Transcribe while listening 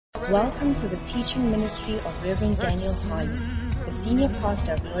Welcome to the teaching ministry of Reverend Daniel Harley, the senior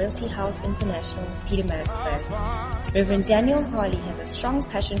pastor of Loyalty House International, Pietermaritzburg. Reverend Daniel Harley has a strong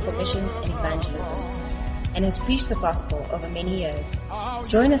passion for missions and evangelism and has preached the gospel over many years.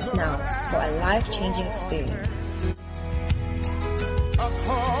 Join us now for a life-changing experience.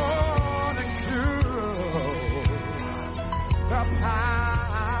 According to the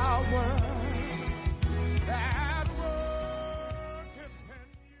power that worketh in you.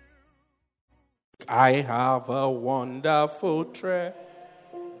 I have a wonderful treasure,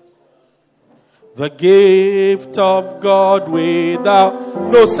 the gift of God without.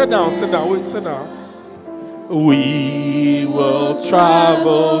 No, sit down, sit down. We will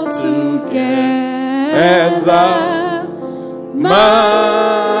travel together,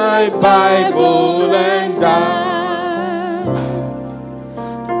 my Bible and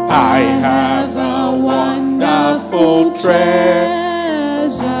I have a wonderful treasure,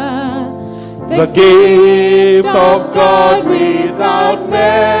 the gift of God without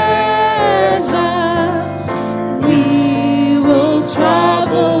measure. We will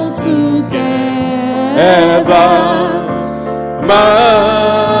travel together,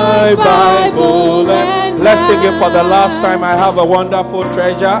 my Bible and let's sing it for the last time. I have a wonderful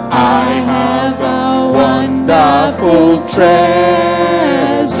treasure. I have a wonderful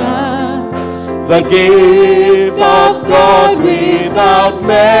treasure, the gift of God without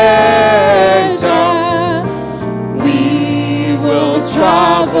measure. We will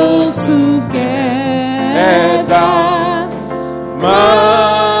travel together,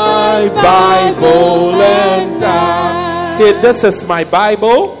 my Bible and I. Say, this is my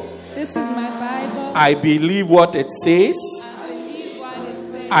Bible. This is my Bible. I believe what it says.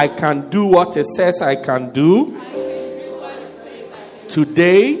 I can do what it says I can do.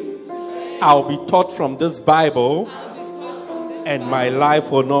 Today, I'll be taught from this Bible, and my life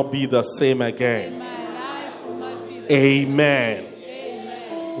will not be the same again. Amen.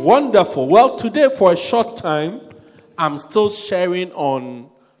 Wonderful. Well, today for a short time, I'm still sharing on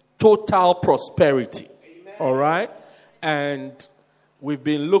total prosperity. All right? And we've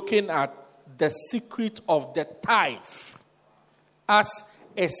been looking at the secret of the tithe as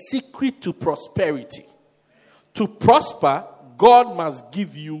a secret to prosperity. To prosper, God must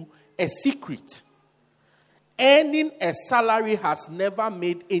give you a secret. Earning a salary has never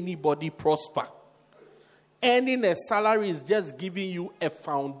made anybody prosper. Earning a salary is just giving you a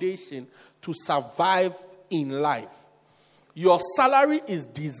foundation to survive in life. Your salary is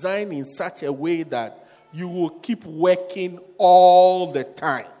designed in such a way that you will keep working all the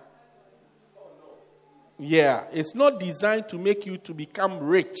time. Yeah, it's not designed to make you to become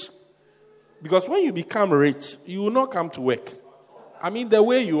rich. Because when you become rich, you will not come to work. I mean, the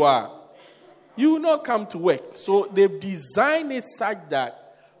way you are, you will not come to work. So they've designed it such that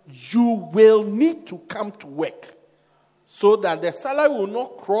you will need to come to work so that the salary will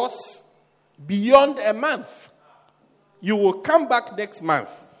not cross beyond a month. You will come back next month.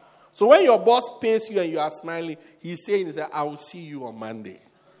 So when your boss pays you and you are smiling, he's saying, I will see you on Monday.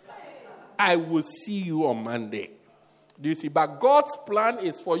 I will see you on Monday. Do you see? But God's plan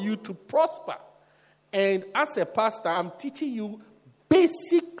is for you to prosper. And as a pastor, I'm teaching you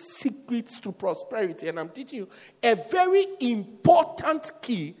basic secrets to prosperity. And I'm teaching you a very important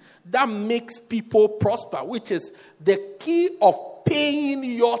key that makes people prosper, which is the key of paying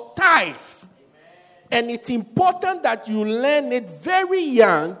your tithe. And it's important that you learn it very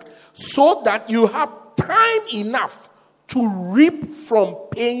young so that you have time enough to reap from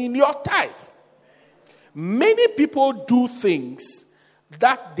paying your tithe. Many people do things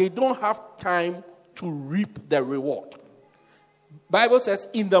that they don't have time to reap the reward. Bible says,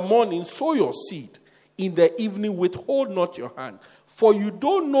 in the morning sow your seed, in the evening withhold not your hand. For you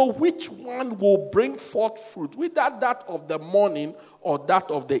don't know which one will bring forth fruit, whether that of the morning or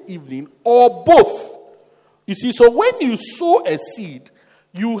that of the evening, or both. You see, so when you sow a seed,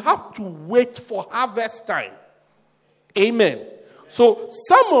 you have to wait for harvest time. Amen. So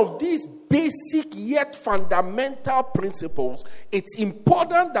some of these basic yet fundamental principles, it's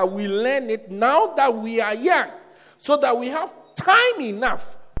important that we learn it now that we are young, so that we have time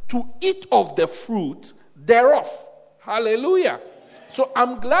enough to eat of the fruit thereof. Hallelujah. So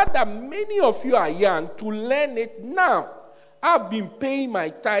I'm glad that many of you are young to learn it now. I've been paying my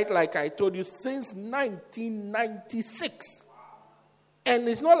tithe, like I told you, since 1996. And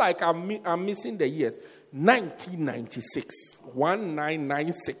it's not like I'm missing the years. 1996.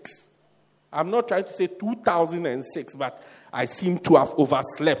 1996. I'm not trying to say 2006, but I seem to have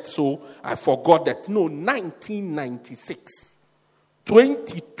overslept, so I forgot that. No, 1996.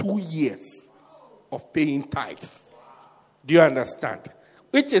 22 years of paying tithe. Do you understand?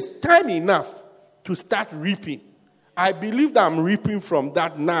 which is time enough to start reaping. I believe that I'm reaping from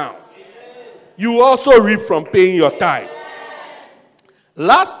that now. You also reap from paying your tithe.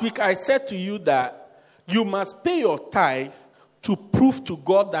 Last week I said to you that you must pay your tithe to prove to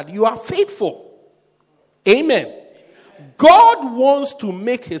God that you are faithful. Amen. God wants to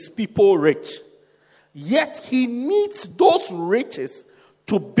make his people rich, yet he needs those riches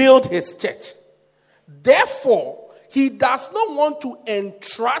to build his church. Therefore, he does not want to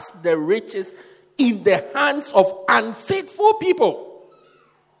entrust the riches in the hands of unfaithful people.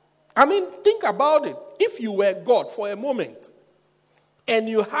 I mean, think about it. If you were God for a moment and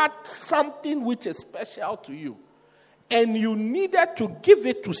you had something which is special to you and you needed to give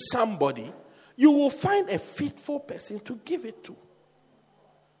it to somebody, you will find a faithful person to give it to.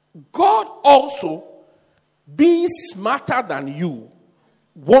 God also, being smarter than you,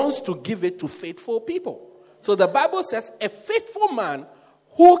 wants to give it to faithful people. So the Bible says, a faithful man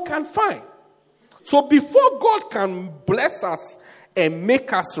who can find. So before God can bless us and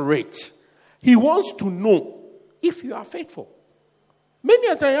make us rich, he wants to know if you are faithful. Many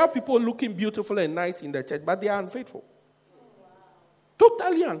a time you have people looking beautiful and nice in the church, but they are unfaithful.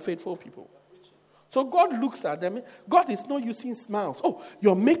 Totally unfaithful people. So God looks at them. God is not using smiles. Oh,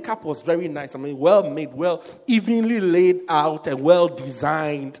 your makeup was very nice. I mean, well made, well evenly laid out and well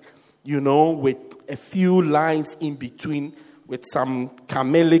designed, with a few lines in between, with some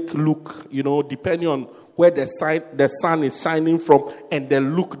chameleonic look, depending on where the sun is shining from and the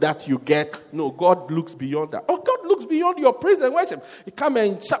look that you get. No, God looks beyond that. Oh, God looks beyond your praise and worship. You come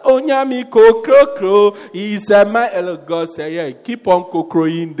and shout, Onyami kokro. He said, God said, yeah, keep on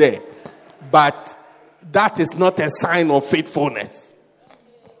kokroing there. But that is not a sign of faithfulness.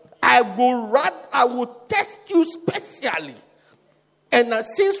 I will test you specially. And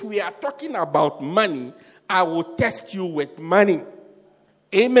since we are talking about money, I will test you with money.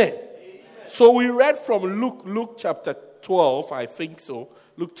 Amen. So we read from Luke chapter 12, I think so.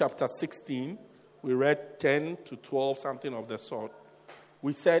 Luke chapter 16. We read 10 to 12, something of the sort.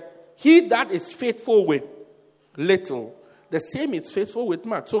 We said, he that is faithful with little, the same is faithful with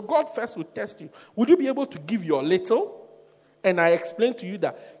much. So God first will test you. Would you be able to give your little? And I explained to you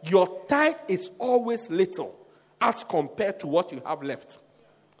that your tithe is always little as compared to what you have left.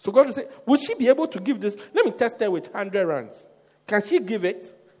 So God will say, would she be able to give this? Let me test her with 100 rands. Can she give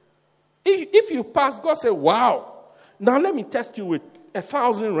it? If you pass, God say, wow. Now let me test you with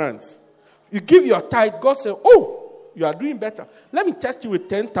 1,000 rands. You give your tithe, God say, oh, you are doing better. Let me test you with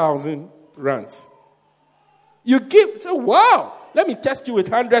 10,000 rands. You give, say, wow, let me test you with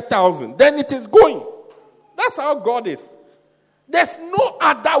 100,000. Then it is going. That's how God is. There's no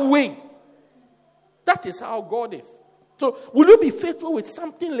other way. That is how God is. So, will you be faithful with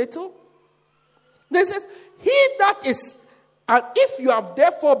something little? Then it says, he that is, and if you have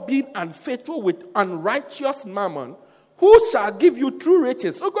therefore been unfaithful with unrighteous mammon, who shall give you true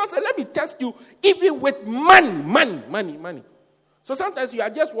riches? So God said, let me test you even with money. So sometimes you are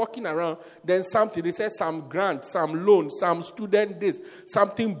just walking around, then something, they say some grant, some loan, some student this,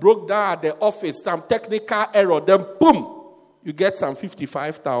 something broke down at the office, some technical error, then boom, you get some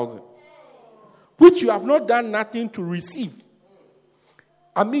 55,000, which you have not done nothing to receive.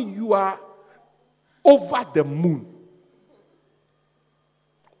 I mean, you are over the moon.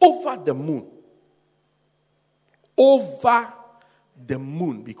 Over the moon. Over the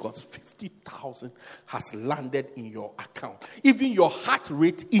moon, because 50,000 has landed in your account. Even your heart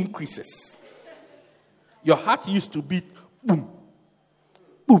rate increases. Your heart used to beat boom,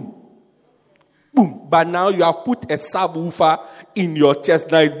 boom, boom. But now you have put a subwoofer in your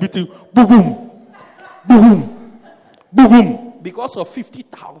chest. Now it's beating boom, boom, boom, boom, boom. Because of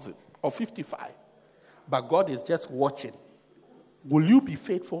 50,000 or 55. But God is just watching. Will you be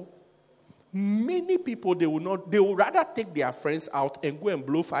faithful? Many people, they will rather take their friends out and go and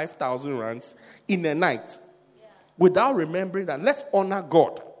blow 5,000 rands in a night without remembering that let's honor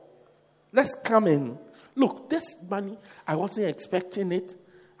God. Let's come in. Look, this money, I wasn't expecting it.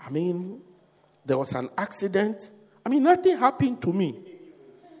 I mean, there was an accident. I mean, nothing happened to me.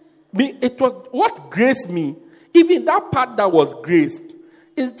 It was what graced me. Even that part that was graced,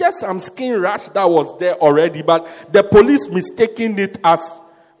 it's just some skin rash that was there already, but the police mistaking it as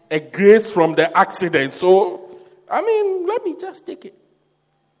a grace from the accident. So, I mean, let me just take it.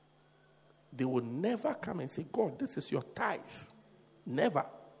 They will never come and say, God, this is your tithe. Never.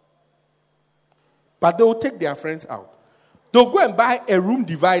 But they will take their friends out. They'll go and buy a room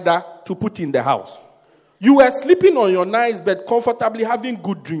divider to put in the house. You were sleeping on your nice bed, comfortably having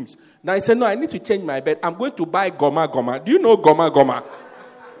good dreams. Now I said, no, I need to change my bed. I'm going to buy Goma. Do you know Goma?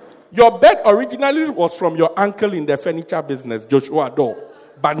 Your bed originally was from your uncle in the furniture business, Joshua Doe.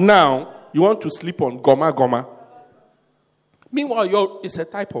 But now, you want to sleep on goma goma. Meanwhile, it's a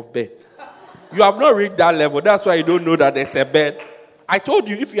type of bed. You have not reached that level. That's why you don't know that it's a bed. I told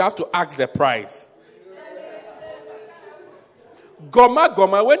you if you have to ask the price. Goma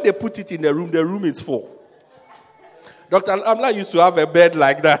goma, when they put it in the room is full. Dr. Amla used to have a bed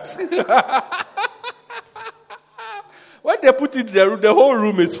like that. When they put it in the room, the whole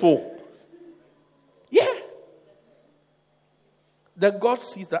room is full. Yeah. Then God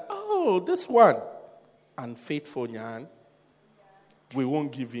sees that, this one, unfaithful Nyan, we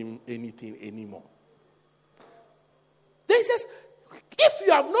won't give him anything anymore. Then he says, if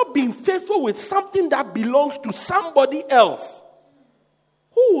you have not been faithful with something that belongs to somebody else,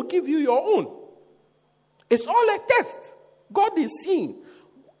 who will give you your own? It's all a test. God is seeing.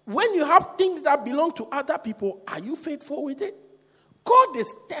 When you have things that belong to other people, are you faithful with it? God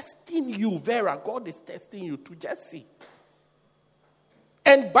is testing you, Vera. God is testing you to just see.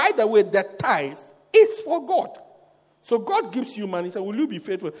 And by the way, the tithe is for God. So God gives you money. He says, will you be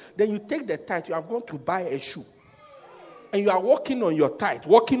faithful? Then you take the tithe. You have gone to buy a shoe. And you are walking on your tithe,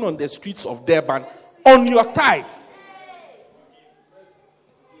 walking on the streets of Durban on your tithe.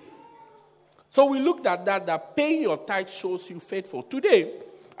 So we looked at that paying your tithe shows you faithful. Today,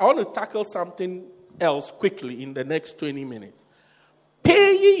 I want to tackle something else quickly in the next 20 minutes.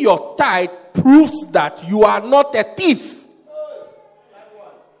 Paying your tithe proves that you are not a thief.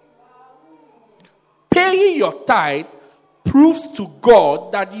 Paying your tithe proves to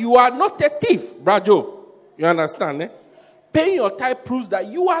God that you are not a thief. Brajo, you understand, eh? Paying your tithe proves that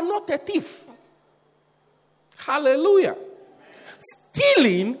you are not a thief. Hallelujah.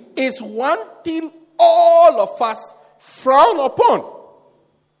 Stealing is one thing all of us frown upon.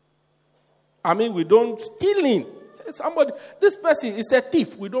 I mean, we don't stealing. This person is a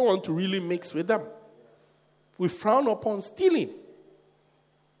thief. We don't want to really mix with them. We frown upon stealing.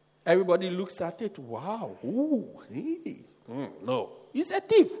 Everybody looks at it. Wow. Ooh, hey. No. He's a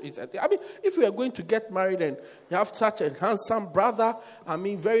thief. I mean, if you are going to get married and you have such a handsome brother, I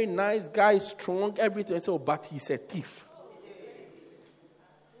mean, very nice guy, strong, everything. So, but he's a thief.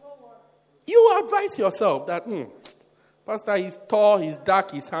 You advise yourself that, Pastor, he's tall, he's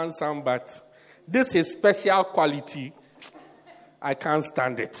dark, he's handsome, but this is special quality. I can't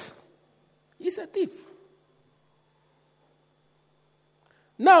stand it. He's a thief.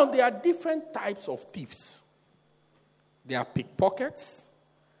 Now, there are different types of thieves. There are pickpockets.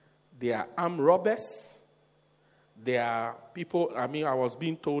 There are armed robbers. There are people, I was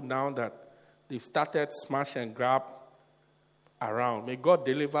being told now that they've started smash and grab around. May God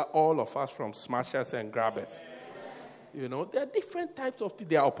deliver all of us from smashers and grabbers. You know, there are different types of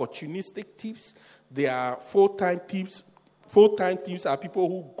thieves. There are opportunistic thieves. There are full-time thieves. Full-time thieves are people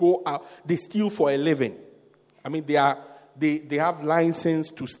who go out. They steal for a living. I mean, they have license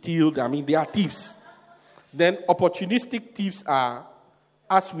to steal. I mean, they are thieves. Then opportunistic thieves are,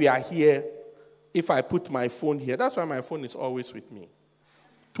 as we are here, if I put my phone here, that's why my phone is always with me.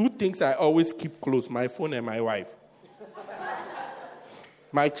 Two things I always keep close, my phone and my wife.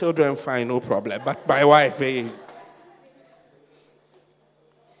 My children, fine, no problem. But my wife,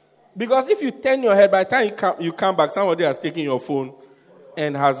 Because if you turn your head, by the time you come back, somebody has taken your phone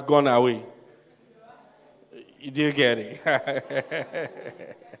and has gone away. You do get it?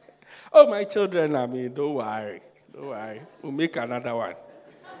 Oh, my children, don't worry. Don't worry. We'll make another one.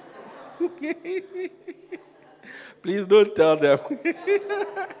 Please don't tell them.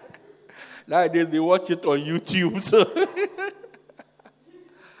 Nowadays, they watch it on YouTube. So.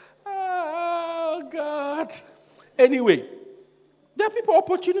 Oh, God. Anyway, there are people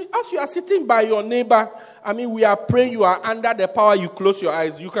opportunity. As you are sitting by your neighbor, we are praying, you are under the power, you close your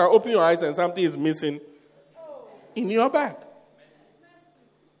eyes. You can open your eyes and something is missing in your bag.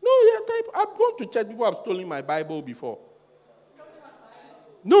 No, I've gone to church, people have stolen my Bible before.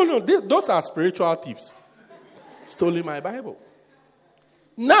 No, those are spiritual thieves. Stolen my Bible.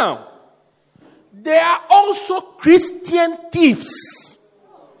 Now, there are also Christian thieves.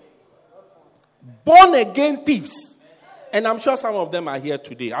 Born again thieves. And I'm sure some of them are here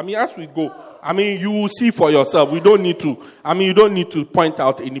today. As we go, you will see for yourself. We don't need to, you don't need to point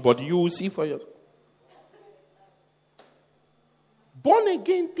out anybody. You will see for yourself. Born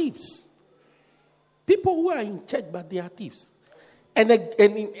again thieves. People who are in church, but they are thieves. And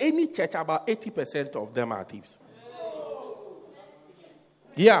in any church, about 80% of them are thieves.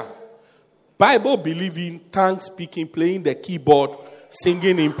 Yeah. Bible believing, tongue speaking, playing the keyboard,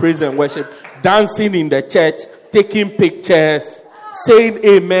 singing in praise and worship, dancing in the church, taking pictures, saying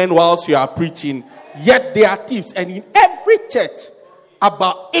amen whilst you are preaching. Yet they are thieves. And in every church,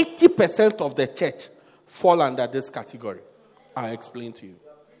 about 80% of the church fall under this category. I'll explain to you.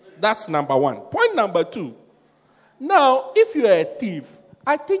 That's number one. Point number two. Now, if you're a thief,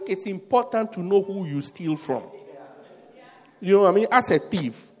 I think it's important to know who you steal from. You know what I mean? As a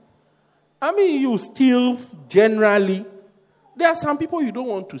thief. I mean, you steal generally. There are some people you don't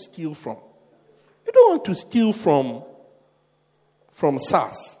want to steal from. You don't want to steal from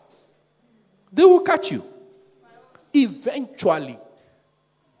SARS. They will catch you. Eventually.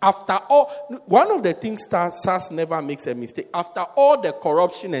 After all, one of the things SARS never makes a mistake. After all the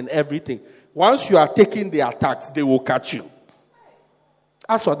corruption and everything, once you are taking the attacks, they will catch you.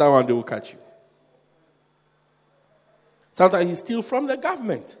 As for that one, they will catch you. Sometimes you steal from the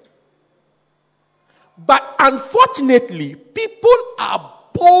government. But unfortunately, people are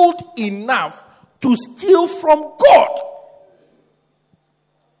bold enough to steal from God.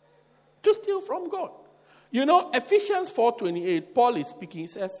 To steal from God. You know, Ephesians 4:28, Paul is speaking. He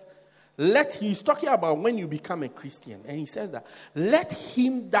says, he's talking about when you become a Christian. And he says that, let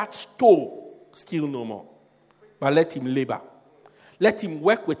him that stole steal no more. But let him labor. Let him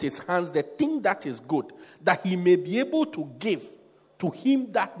work with his hands the thing that is good, that he may be able to give to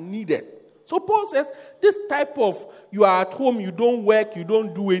him that needed. So Paul says, this type of, you are at home, you don't work, you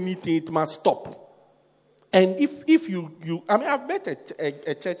don't do anything, it must stop. And if you I've met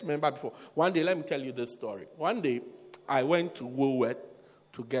a church member before. One day, let me tell you this story. One day, I went to Woolworth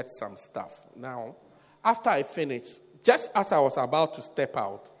to get some stuff. Now, after I finished, just as I was about to step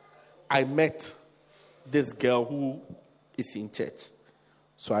out, I met this girl who is in church.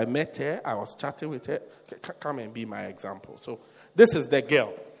 So I met her, I was chatting with her. Come and be my example. So this is the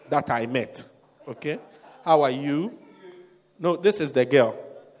girl that I met. Okay? How are you? No, this is the girl.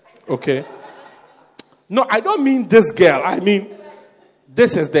 Okay? No, I don't mean this girl. I mean,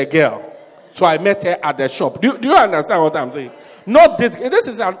 this is the girl. So I met her at the shop. Do you understand what I'm saying? Not this. This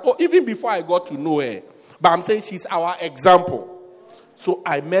is even before I got to know her. But I'm saying she's our example. So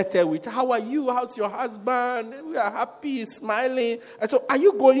I met her with, how are you? How's your husband? We are happy, smiling. I said, are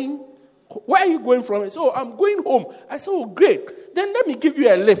you going? Where are you going from? I said, oh, I'm going home. I said, oh, great. Then let me give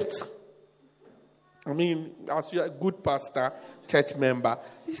you a lift. I mean, as you're a good pastor, church member.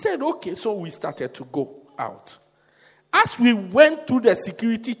 He said, okay. So we started to go out. As we went through the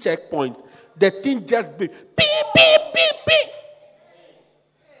security checkpoint, the thing just beep, beep, beep, beep, beep.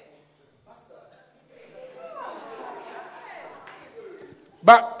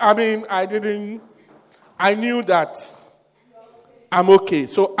 But, I mean, I knew that I'm okay.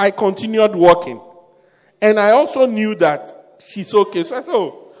 So I continued walking. And I also knew that she's okay. So I thought,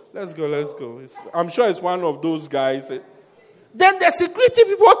 oh, let's go. I'm sure it's one of those guys. Then the security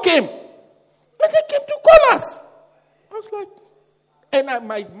people came. And they came to call us. I was like, and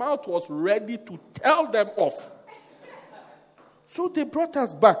my mouth was ready to tell them off. So they brought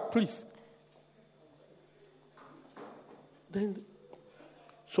us back, please.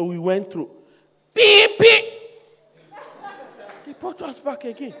 So we went through. Beep, beep. They brought us back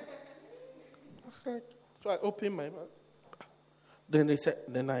again. So I opened my mouth. Then they said,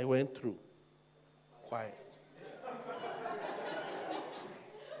 then I went through. Quiet.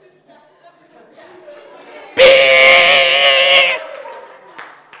 Beep!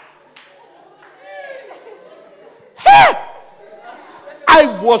 Hey!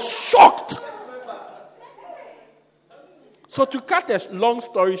 I was shocked. So to cut a long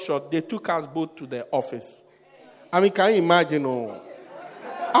story short, they took us both to the office. I mean, can you imagine?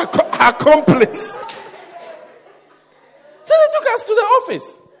 Accomplice. So they took us to the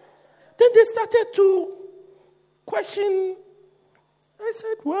office. Then they started to question. I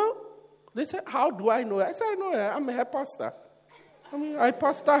said, well, they said, how do I know her? I said, I know her. I'm her pastor. I mean, I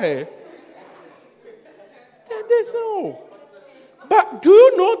pastor her. Then they said, oh. But do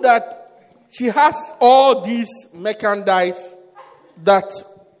you know that she has all these merchandise that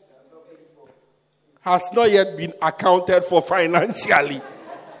has not yet been accounted for financially? I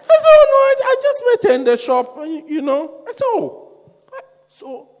said, oh, no, I just met her in the shop, you know. I said, oh.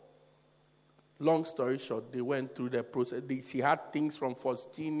 So, long story short, they went through the process. She had things from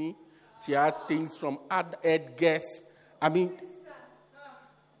Faustini. She had things from Edgars. I mean,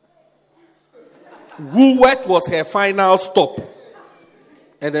 Woolworth was her final stop.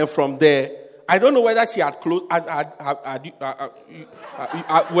 And then from there, I don't know whether she had closed.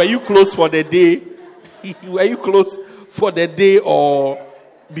 Were you closed for the day? Were you closed for the day, or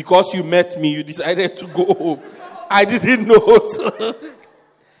because you met me, you decided to go home? I didn't know. So.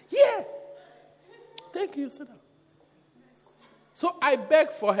 Yeah. Thank you. Sit down. So I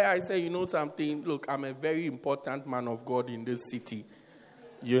begged for her. I said, you know something? Look, I'm a very important man of God in this city.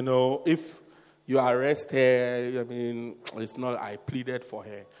 You know, if you arrest her, I mean, it's not, I pleaded for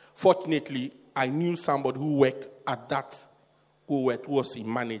her. Fortunately, I knew somebody who worked at that who was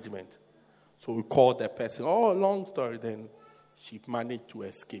in management. So we called the person. Oh, long story. Then she managed to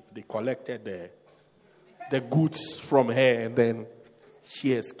escape. They collected the goods from her, and then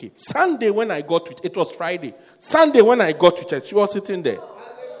she escaped. Sunday when I got to it was Friday. Sunday when I got to church, she was sitting there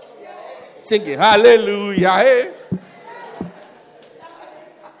singing hallelujah. Hey.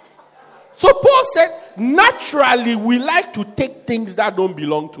 So Paul said, naturally we like to take things that don't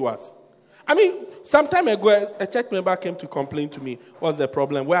belong to us. I mean, some time ago, a church member came to complain to me, what's the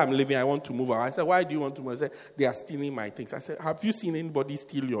problem? Where I'm living, I want to move out. I said, why do you want to move? I said, they are stealing my things. I said, have you seen anybody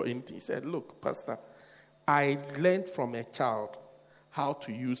steal your anything? He said, look, Pastor, I learned from a child how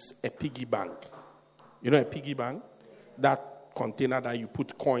to use a piggy bank. You know a piggy bank? That container that you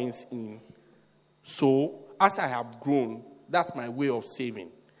put coins in. So, as I have grown, that's my way of saving.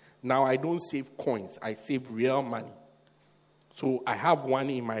 Now, I don't save coins. I save real money. So, I have one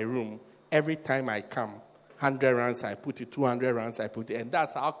in my room. Every time I come, 100 rands I put it, 200 rands I put it. And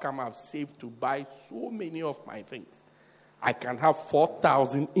that's how come I've saved to buy so many of my things. I can have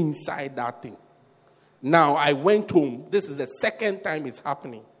 4,000 inside that thing. Now, I went home. This is the second time it's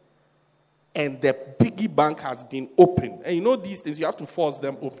happening. And the piggy bank has been opened. And you know these things, you have to force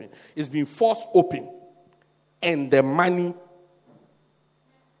them open. It's been forced open. And the money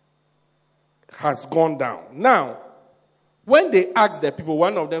has gone down. Now, when they asked the people,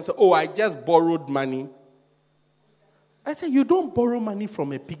 one of them said, oh, I just borrowed money. I said, you don't borrow money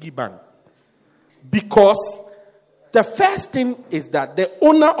from a piggy bank. Because the first thing is that the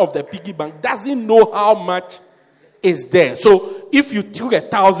owner of the piggy bank doesn't know how much is there. So if you took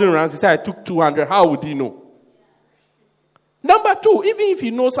 1,000 rands, he said I took 200, how would he know? Number two, even if he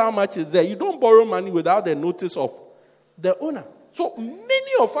knows how much is there, you don't borrow money without the notice of the owner. So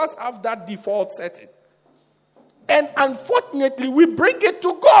many of us have that default setting. And unfortunately, we bring it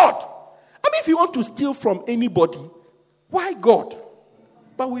to God. I mean, if you want to steal from anybody, why God?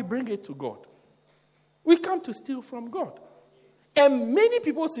 But we bring it to God. We come to steal from God. And many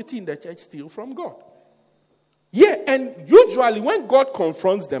people sitting in the church steal from God. Yeah, and usually when God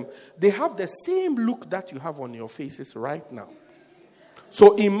confronts them, they have the same look that you have on your faces right now.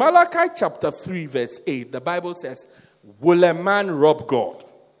 So in Malachi chapter 3 verse 8, the Bible says, will a man rob God?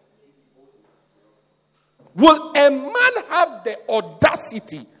 Will a man have the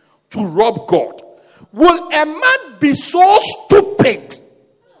audacity to rob God? Will a man be so stupid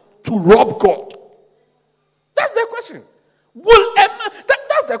to rob God? That's the question. Will a man,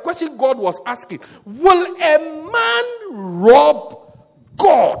 that's the question God was asking. Will a man rob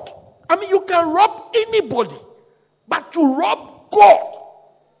God? I mean, you can rob anybody, but to rob God.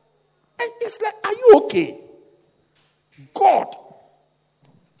 And it's like, are you okay? God,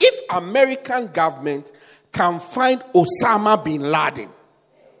 if American government can find Osama bin Laden,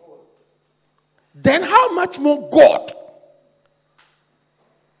 then how much more God?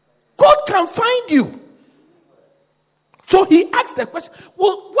 God can find you. So he asked the question,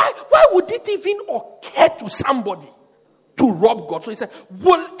 well, why would it even occur to somebody to rob God? So he said,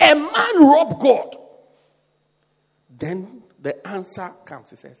 will a man rob God? Then the answer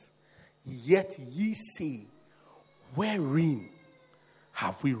comes. He says, yet ye say, wherein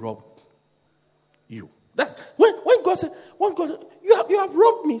have we robbed you? That when God said, you have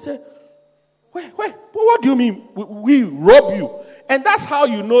robbed me. He said, where? What do you mean we rob you? And that's how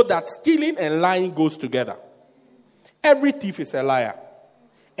you know that stealing and lying goes together. Every thief is a liar.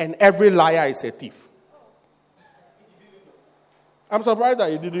 And every liar is a thief. I'm surprised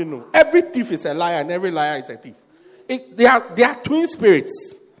that you didn't know. Every thief is a liar and every liar is a thief. They are twin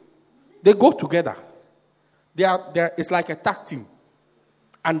spirits. They go together. It's like a tag team.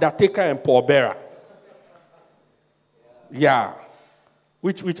 Undertaker and pallbearer. Yeah.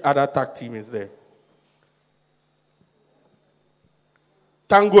 Which other tag team is there?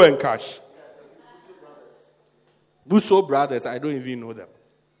 Tango and Cash. Busso Brothers, I don't even know them.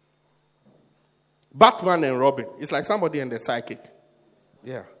 Batman and Robin. It's like somebody and the psychic.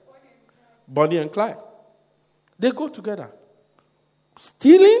 Yeah. Bonnie and Clyde. They go together.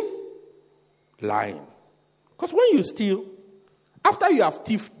 Stealing, lying. Because when you steal, after you have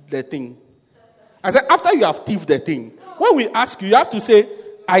thieved the thing, after you have thieved the thing, when we ask you, you have to say,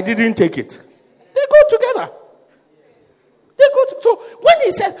 I didn't take it. They go together. So when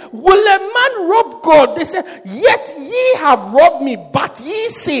he said, will a man rob God? They said, yet ye have robbed me, but ye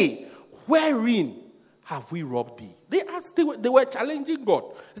say, wherein have we robbed thee? They were challenging God.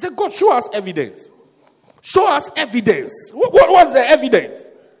 They said, God, show us evidence. Show us evidence. What was the evidence?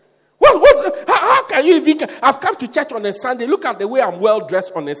 How can you even... I've come to church on a Sunday. Look at the way I'm well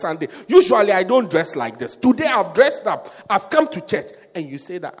dressed on a Sunday. Usually I don't dress like this. Today I've dressed up. I've come to church. And you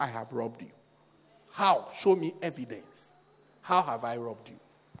say that I have robbed you. How? Show me evidence. how have I robbed you?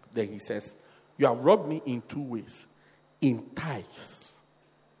 Then he says, you have robbed me in two ways. In tithes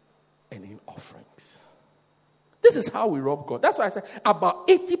and in offerings. This is how we rob God. That's why I said about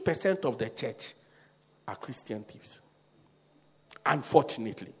 80% of the church are Christian thieves.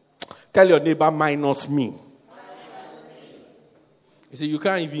 Unfortunately. Tell your neighbor, minus me. You see, you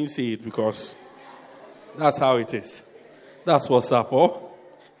can't even say it because that's how it is. That's what's up, oh?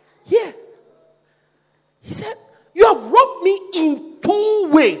 Yeah. He said, you have robbed me in two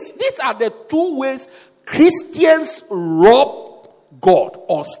ways. These are the two ways Christians rob God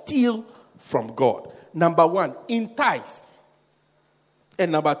or steal from God. Number one, in tithes.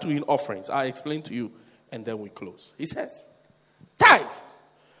 And number two, in offerings. I'll explain to you and then we close. He says, tithe.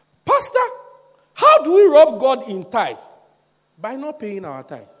 Pastor, how do we rob God in tithe? By not paying our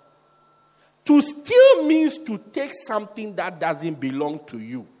tithe. To steal means to take something that doesn't belong to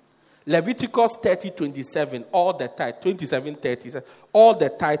you. Leviticus 30:27, all the tithe, 27:30, all the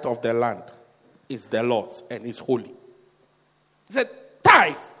tithe of the land is the Lord's and is holy. He said,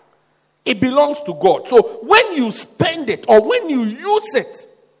 tithe, it belongs to God. So when you spend it or when you use it,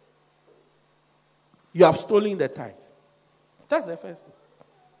 you have stolen the tithe. That's the first thing.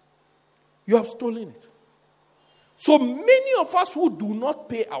 You have stolen it. So many of us who do not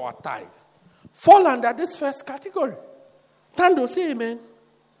pay our tithes fall under this first category. Tando, say amen.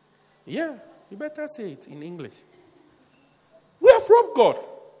 Yeah, you better say it in English. We have robbed God.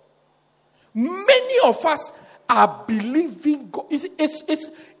 Many of us are believing God.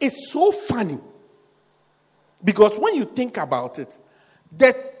 It's so funny. Because when you think about it,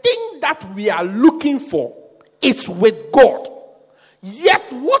 the thing that we are looking for is with God.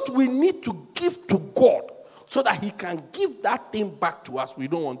 Yet what we need to give to God so that he can give that thing back to us, we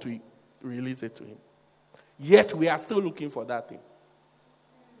don't want to release it to him. Yet we are still looking for that thing.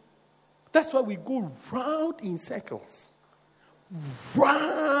 That's why we go round in circles.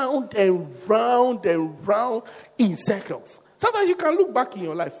 Round and round and round in circles. Sometimes you can look back in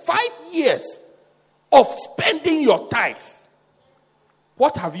your life. 5 years of spending your tithe.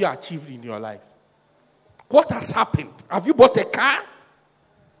 What have you achieved in your life? What has happened? Have you bought a car?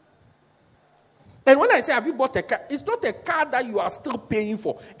 And when I say have you bought a car, it's not a car that you are still paying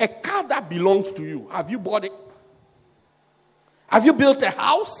for. A car that belongs to you. Have you bought it? Have you built a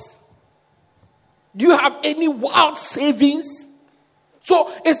house? Do you have any wild savings?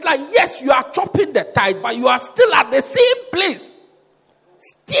 So it's like, yes, you are chopping the tithe, but you are still at the same place.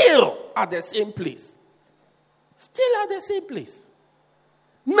 Still at the same place. Still at the same place.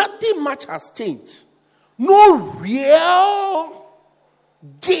 Nothing much has changed. No real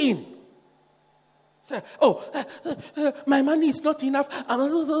gain. Say, my money is not enough.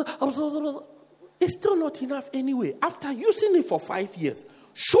 It's still not enough anyway. After using it for 5 years,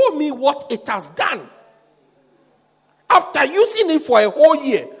 show me what it has done. After using it for a whole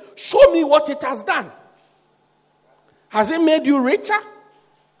year, show me what it has done. Has it made you richer?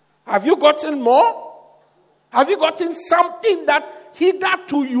 Have you gotten more? Have you gotten something that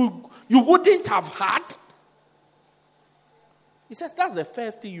hitherto you wouldn't have had? He says, that's the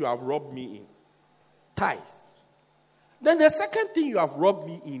first thing you have robbed me in. Tithe. Then the second thing you have robbed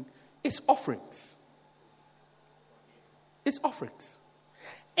me in is offerings. It's offerings.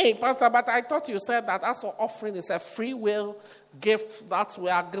 Hey, Pastor, but I thought you said that as an offering is a free will gift that we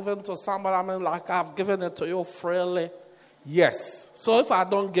are given to somebody. I mean, like I've given it to you freely. Yes. So if I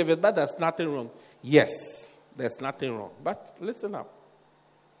don't give it, but there's nothing wrong. Yes, there's nothing wrong. But listen up.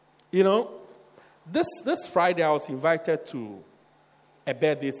 You know, this Friday I was invited to a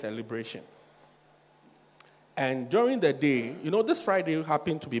birthday celebration. And during the day, you know, this Friday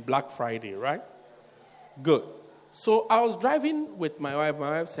happened to be Black Friday, right? Good. So I was driving with my wife.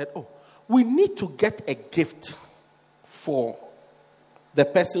 My wife said, we need to get a gift for the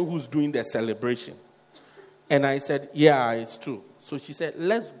person who's doing the celebration. And I said, yeah, it's true. So she said,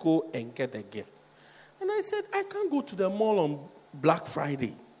 let's go and get the gift. And I said, I can't go to the mall on Black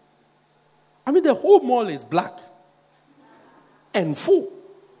Friday. I mean, the whole mall is black and full.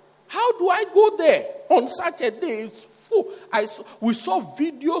 How do I go there on such a day? It's full. We saw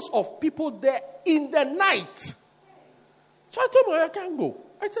videos of people there in the night. So I told her, I can't go.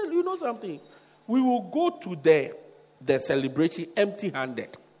 I said, you know something? We will go to the celebration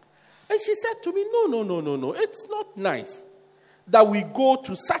empty-handed. And she said to me, no. It's not nice that we go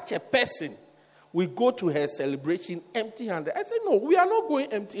to such a person. We go to her celebration empty-handed. I said, no, we are not going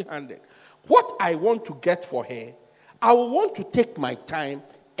empty-handed. What I want to get for her, I will want to take my time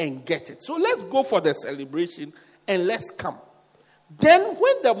and get it. So let's go for the celebration and let's come. Then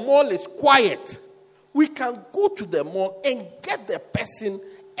when the mall is quiet, we can go to the mall and get the person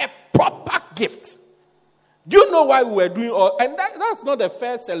a proper gift. Do you know why we were doing all? And that's not the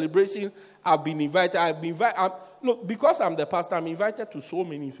first celebration I've been invited. Look, because I'm the pastor, I'm invited to so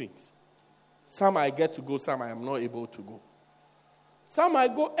many things. Some I get to go, some I am not able to go. Some I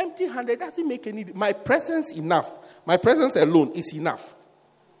go empty-handed. Doesn't make any. My presence enough. My presence alone is enough.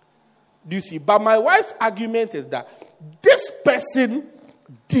 Do you see? But my wife's argument is that this person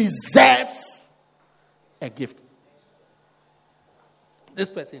deserves a gift. This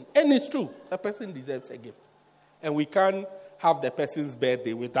person, and it's true, the person deserves a gift. And we can't have the person's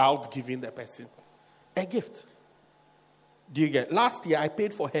birthday without giving the person a gift. Do you get? Last year I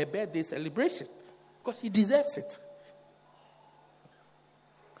paid for her birthday celebration because she deserves it.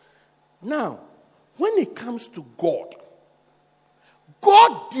 Now, when it comes to God,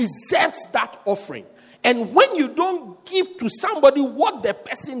 God deserves that offering. And when you don't give to somebody what the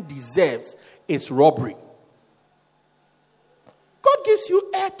person deserves, it's robbery. God gives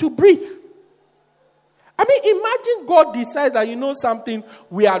you air to breathe. I mean, imagine God decides that, you know something,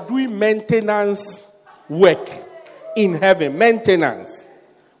 we are doing maintenance work in heaven. Maintenance.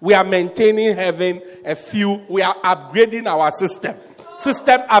 We are maintaining heaven we are upgrading our system.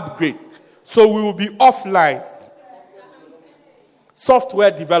 System upgrade. So we will be offline.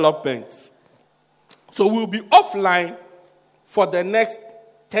 Software development. So we will be offline for the next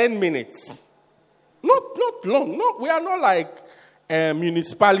 10 minutes. Not long. No, we are not like a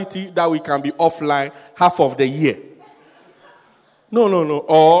municipality that we can be offline half of the year. No.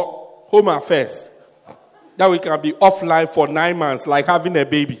 Or Home Affairs that we can be offline for 9 months like having a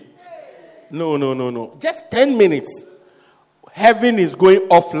baby. No. Just 10 minutes. Heaven is going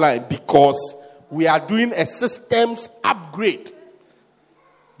offline because we are doing a systems upgrade.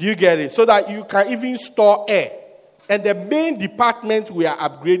 Do you get it? So that you can even store air. And the main department we are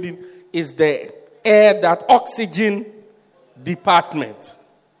upgrading is the oxygen department.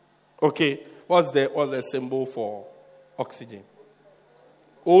 Okay. What's the symbol for oxygen?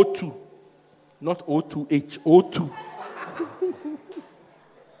 O2. Not O2H. O2.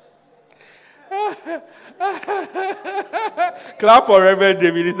 Clap for Reverend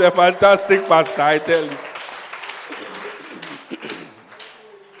David. He's a fantastic pastor, I tell you.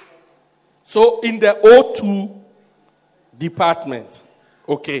 So in the O2 department,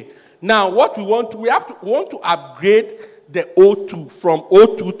 okay. Now what we want to upgrade the O2 from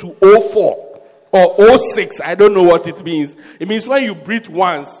O2 to O4 or O6. I don't know what it means. It means when you breathe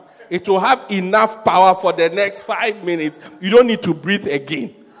once, it will have enough power for the next 5 minutes. You don't need to breathe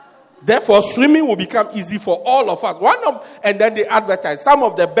again. Therefore, swimming will become easy for all of us. And then they advertise some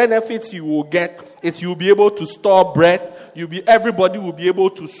of the benefits you will get is you'll be able to store breath. Everybody will be able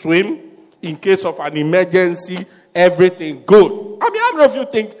to swim in case of an emergency. Everything good. I mean, I don't know if you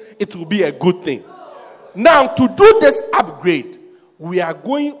think it will be a good thing. Now, to do this upgrade, we are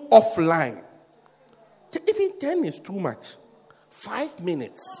going offline. Even 10 is too much. 5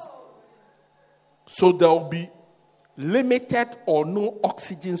 minutes. So there will be limited or no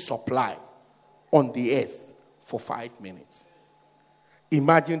oxygen supply on the earth for 5 minutes.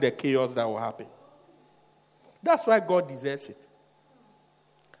 Imagine the chaos that will happen. That's why God deserves it.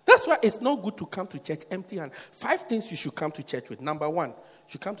 That's why it's not good to come to church empty-handed. 5 things you should come to church with. Number 1, you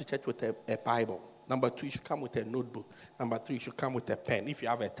should come to church with a Bible. Number 2, you should come with a notebook. Number 3, you should come with a pen. If you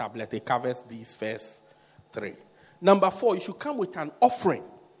have a tablet, it covers these first 3. Number 4, you should come with an offering.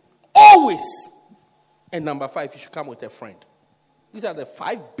 Always. And number 5, you should come with a friend. These are the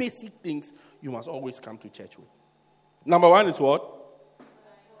 5 basic things you must always come to church with. Number 1 is what?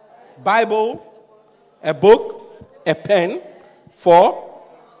 Bible, a book, a pen, 4,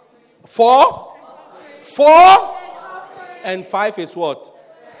 and 5 is what?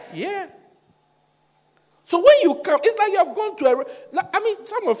 Yeah. So when you come, it's like you have gone to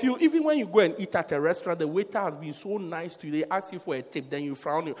some of you, even when you go and eat at a restaurant, the waiter has been so nice to you, they ask you for a tip, then you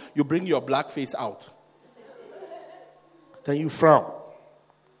frown, you bring your black face out. Then you frown.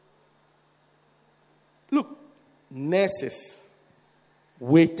 Look, nurses,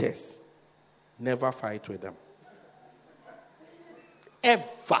 waiters, never fight with them.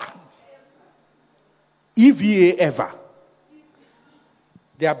 Ever. EVA ever.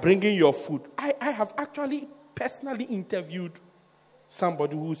 They are bringing your food. I have actually personally interviewed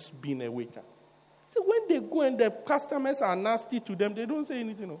somebody who's been a waiter. So when they go and the customers are nasty to them, they don't say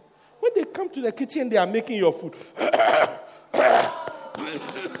anything. No. When they come to the kitchen, they are making your food.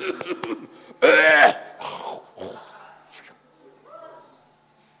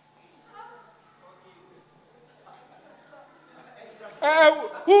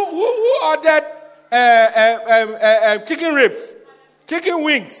 Who ordered chicken ribs? Chicken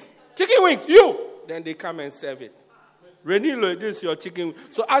wings. You. Then they come and serve it. Renilo, this is your chicken wing.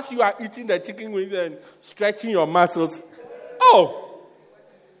 So as you are eating the chicken wing and stretching your muscles, oh,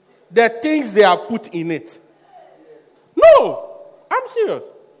 the things they have put in it. No, I'm serious.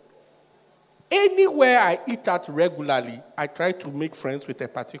 Anywhere I eat at regularly, I try to make friends with a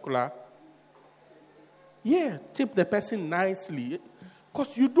particular. Yeah, tip the person nicely.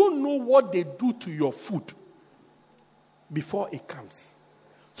 Because you don't know what they do to your food before it comes.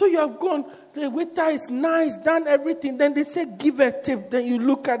 So you have gone, the waiter is nice, done everything. Then they say, give a tip. Then you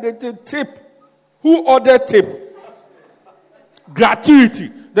look at it, the tip. Who ordered tip?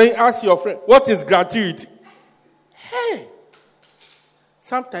 Gratuity. Then you ask your friend, what is gratuity? Hey,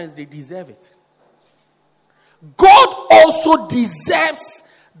 sometimes they deserve it. God also deserves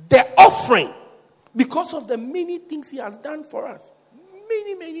the offering because of the many things he has done for us.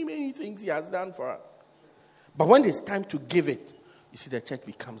 Many things he has done for us. But when it's time to give it, you see the church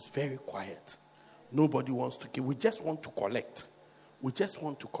becomes very quiet. Nobody wants to give. We just want to collect. We just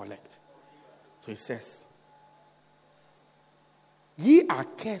want to collect. So he says, ye are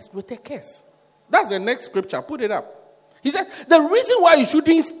cursed with a curse. That's the next scripture. Put it up. He said, the reason why you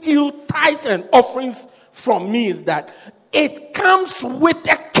shouldn't steal tithes and offerings from me is that it comes with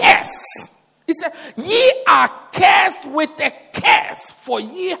a curse. He said, ye are cursed with a curse, for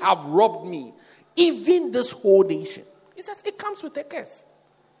ye have robbed me, even this whole nation. He says, it comes with a curse.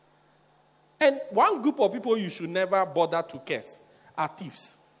 And one group of people you should never bother to curse are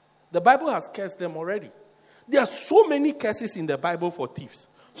thieves. The Bible has cursed them already. There are so many curses in the Bible for thieves.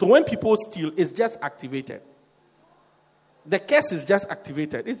 So when people steal, it's just activated. The curse is just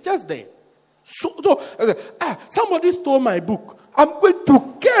activated. It's just there. Somebody stole my book. I'm going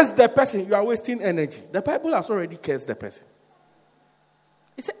to curse the person. You are wasting energy. The Bible has already cursed the person.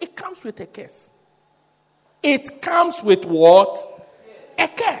 He said it comes with a curse. It comes with what? A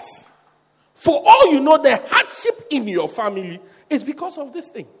curse. For all you know, the hardship in your family is because of this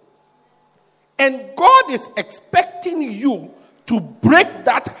thing. And God is expecting you to break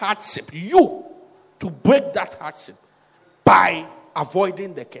that hardship. You to break that hardship by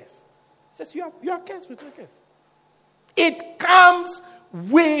avoiding the curse. He says you are cursed with a curse. It comes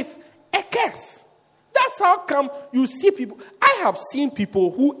with a curse. That's how come you see people. I have seen people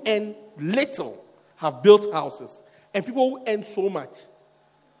who earn little have built houses, and people who earn so much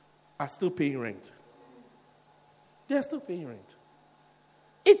are still paying rent. They are still paying rent.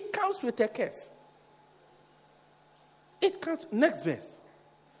 It comes with a curse. It comes. Next verse.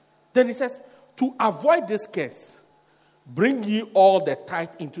 Then he says, to avoid this curse, bring ye all the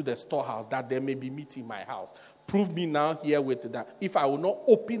tithe into the storehouse, that there may be meat in my house. Prove me now here with that, if I will not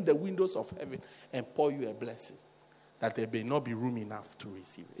open the windows of heaven and pour you a blessing, that there may not be room enough to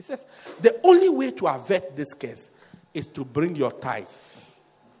receive it. It says, the only way to avert this curse is to bring your tithes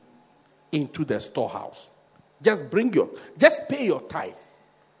into the storehouse. Just pay your tithe,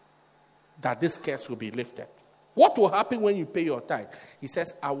 that this curse will be lifted. What will happen when you pay your tithe? He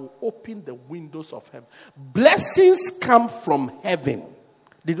says, I will open the windows of heaven. Blessings come from heaven.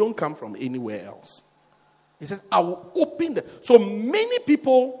 They don't come from anywhere else. He says, I will open the... So many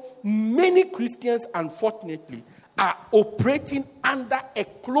people, many Christians, unfortunately, are operating under a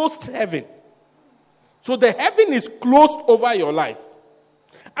closed heaven. So the heaven is closed over your life.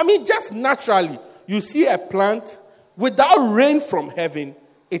 I mean, just naturally, you see a plant, without rain from heaven,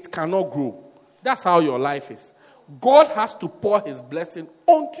 it cannot grow. That's how your life is. God has to pour his blessing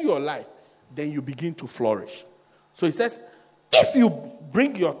onto your life. Then you begin to flourish. So he says, if you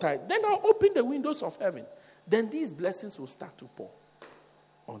bring your tithe, then I'll open the windows of heaven. Then these blessings will start to pour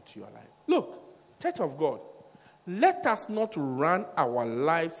onto your life. Look, Church of God, let us not run our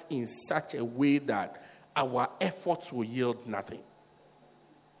lives in such a way that our efforts will yield nothing.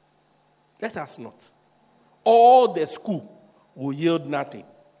 Let us not. All the school will yield nothing.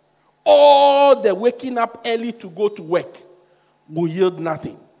 All the waking up early to go to work will yield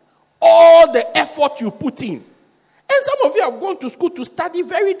nothing. All the effort you put in. And some of you have gone to school to study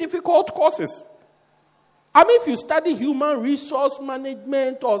very difficult courses. I mean, if you study human resource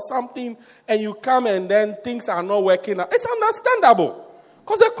management or something, and you come and then things are not working out, it's understandable.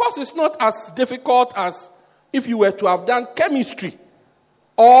 Because the course is not as difficult as if you were to have done chemistry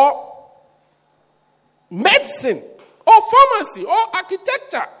or medicine or pharmacy or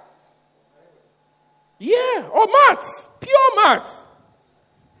architecture. Yeah, or maths, pure maths.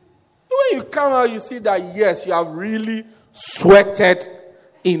 When you come out, you see that, yes, you have really sweated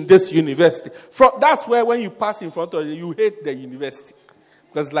in this university. That's where when you pass in front of it, you hate the university.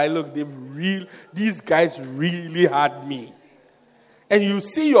 Because like, look, these guys really had me. And you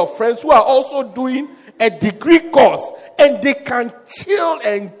see your friends who are also doing a degree course, and they can chill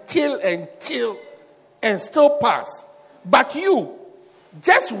and still pass. But you,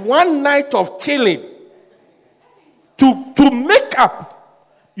 just one night of chilling, to make up,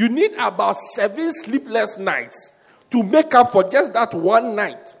 you need about 7 sleepless nights to make up for just that one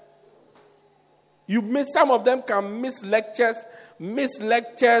night. Some of them can miss lectures,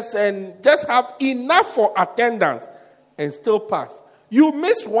 and just have enough for attendance and still pass. You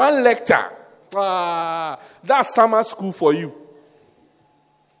miss one lecture. That's summer school for you.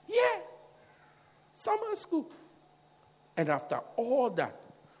 Yeah. Summer school. And after all that,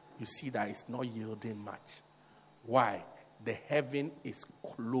 you see that it's not yielding much. Why? The heaven is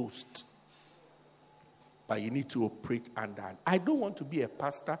closed. But you need to operate under. I don't want to be a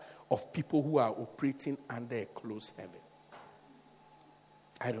pastor of people who are operating under a closed heaven.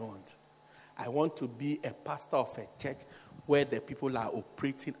 I don't want. I want to be a pastor of a church where the people are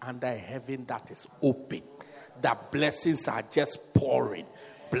operating under a heaven that is open. That blessings are just pouring.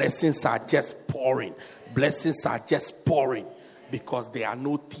 Blessings are just pouring. Blessings are just pouring. Because there are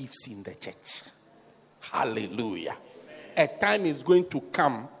no thieves in the church. Hallelujah. A time is going to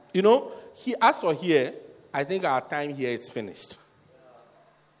come. As for here, I think our time here is finished.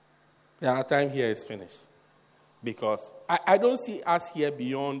 Yeah, our time here is finished. Because I don't see us here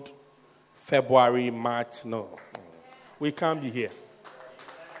beyond February, March. No. We can't be here.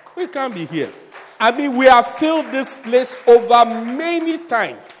 We can't be here. We have filled this place over many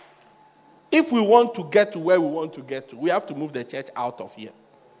times. If we want to get to where we want to get to, we have to move the church out of here.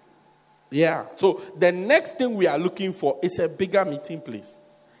 Yeah. So the next thing we are looking for is a bigger meeting place.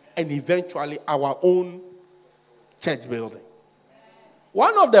 And eventually our own church building.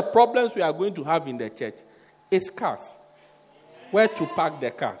 One of the problems we are going to have in the church is cars. Where to park the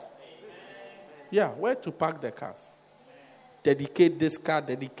cars. Yeah, where to park the cars. Dedicate this car,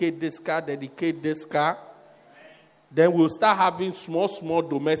 dedicate this car, dedicate this car. Then we'll start having small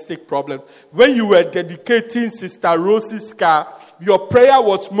domestic problems. When you were dedicating Sister Rosie's car, your prayer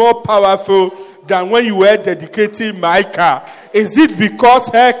was more powerful than when you were dedicating my car. Is it because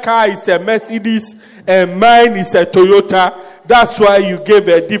her car is a Mercedes and mine is a Toyota? That's why you gave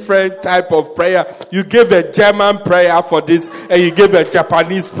a different type of prayer. You gave a German prayer for this, and you gave a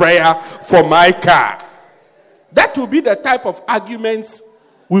Japanese prayer for my car. That will be the type of arguments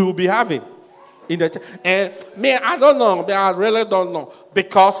we will be having in the church. And I don't know. I really don't know.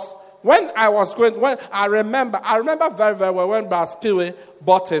 Because when I remember very, very well when Brother Spiwe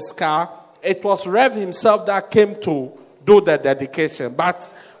bought his car, it was Rev himself that came to do the dedication. But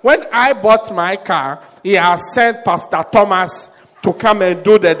when I bought my car, he has sent Pastor Thomas to come and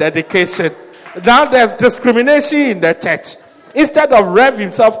do the dedication. Now there's discrimination in the church. Instead of Rev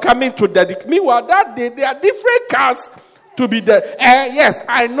himself coming to dedicate. Meanwhile, that day, there are different cars to be there. Yes,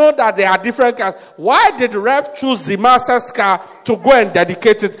 I know that there are different cars. Why did Rev choose Zimasa's car to go and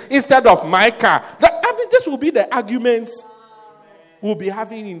dedicate it instead of my car? This will be the arguments we'll be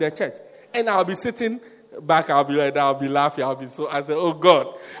having in the church. And I'll be sitting back, I'll be like that, I'll be laughing, I say, oh God,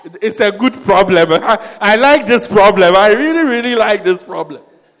 it's a good problem. I like this problem. I really, really like this problem.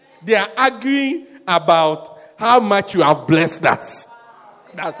 They are arguing about how much you have blessed us.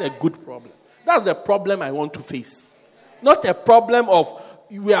 That's a good problem. That's the problem I want to face. Not a problem of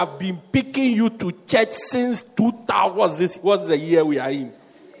we have been picking you to church since 2000. What's the year we are in?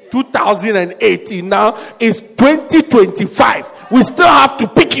 2018. Now it's 2025. We still have to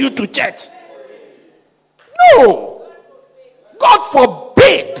pick you to church. No. God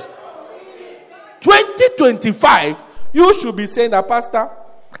forbid. 2025, you should be saying that, Pastor,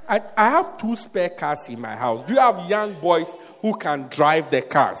 I have 2 spare cars in my house. Do you have young boys who can drive the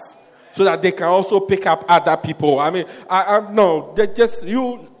cars so that they can also pick up other people? No, they just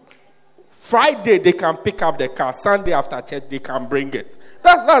Friday they can pick up the car. Sunday after church they can bring it.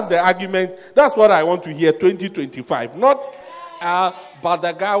 That's the argument. That's what I want to hear. 2025, not. But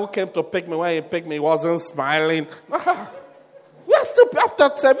the guy who came to pick me, when he picked me, wasn't smiling. We are still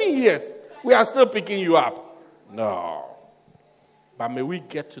after 7 years. We are still picking you up. No. But may we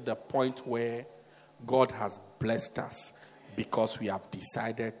get to the point where God has blessed us because we have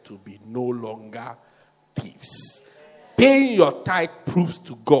decided to be no longer thieves. Paying your tithe proves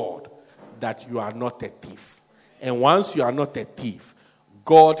to God that you are not a thief. And once you are not a thief,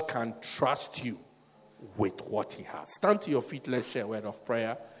 God can trust you with what he has. Stand to your feet. Let's share a word of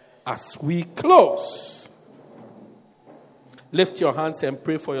prayer as we close. Lift your hands and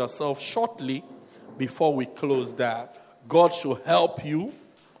pray for yourself shortly before we close that God should help you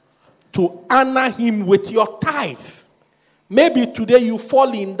to honor him with your tithe. Maybe today you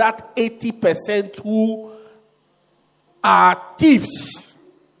fall in that 80% who are thieves,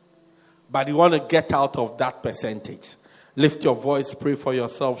 but you want to get out of that percentage. Lift your voice, pray for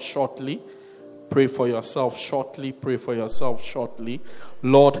yourself shortly. Pray for yourself shortly. Pray for yourself shortly.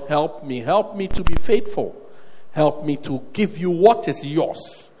 Lord, help me. Help me to be faithful. Help me to give you what is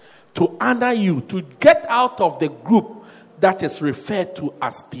yours. To honor you. To get out of the group that is referred to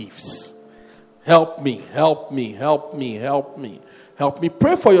as thieves. Help me. Help me. Help me. Help me. Help me.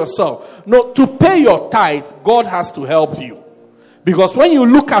 Pray for yourself. No, to pay your tithe, God has to help you. Because when you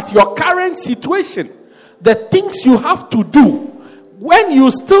look at your current situation, the things you have to do, when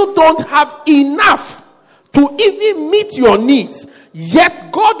you still don't have enough to even meet your needs,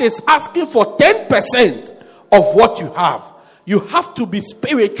 yet God is asking for 10% of what you have to be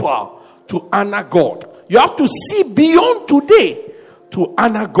spiritual to honor God. You have to see beyond today to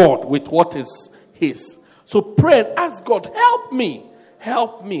honor God with what is His. So pray and ask God, help me.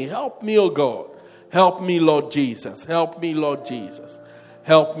 Help me. Help me, oh God. Help me, Lord Jesus. Help me, Lord Jesus.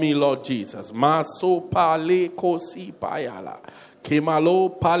 Help me, Lord Jesus. Maso pale kosi payala. Kemalo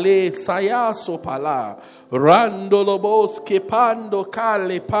pale saya sopala. Randolobos kepando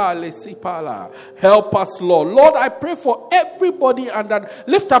kale pale sipala. Help us, Lord. Lord, I pray for everybody under.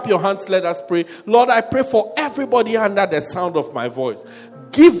 Lift up your hands, let us pray. Lord, I pray for everybody under the sound of my voice.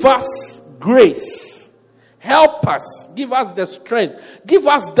 Give us grace. Help us. Give us the strength. Give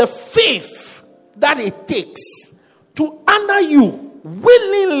us the faith that it takes to honor you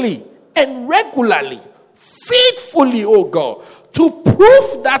willingly and regularly, faithfully, oh God, to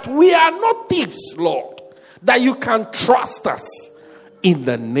prove that we are not thieves, Lord, that you can trust us in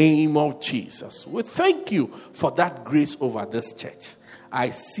the name of Jesus. We thank you for that grace over this church. I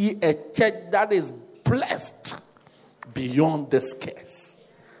see a church that is blessed beyond this case.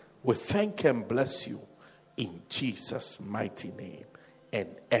 We thank and bless you in Jesus' mighty name. And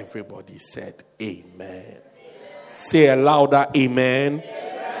everybody said, Amen. Amen. Say a louder Amen.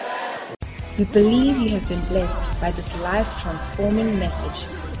 Amen. We believe you have been blessed by this life-transforming message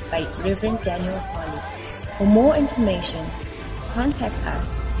by Reverend Daniel Harley. For more information, contact us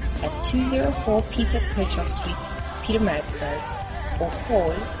at 204 Peter Kirchhoff Street, Pietermaritzburg, or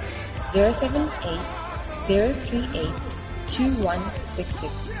call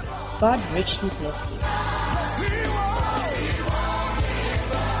 078-038-2166. God richly bless you.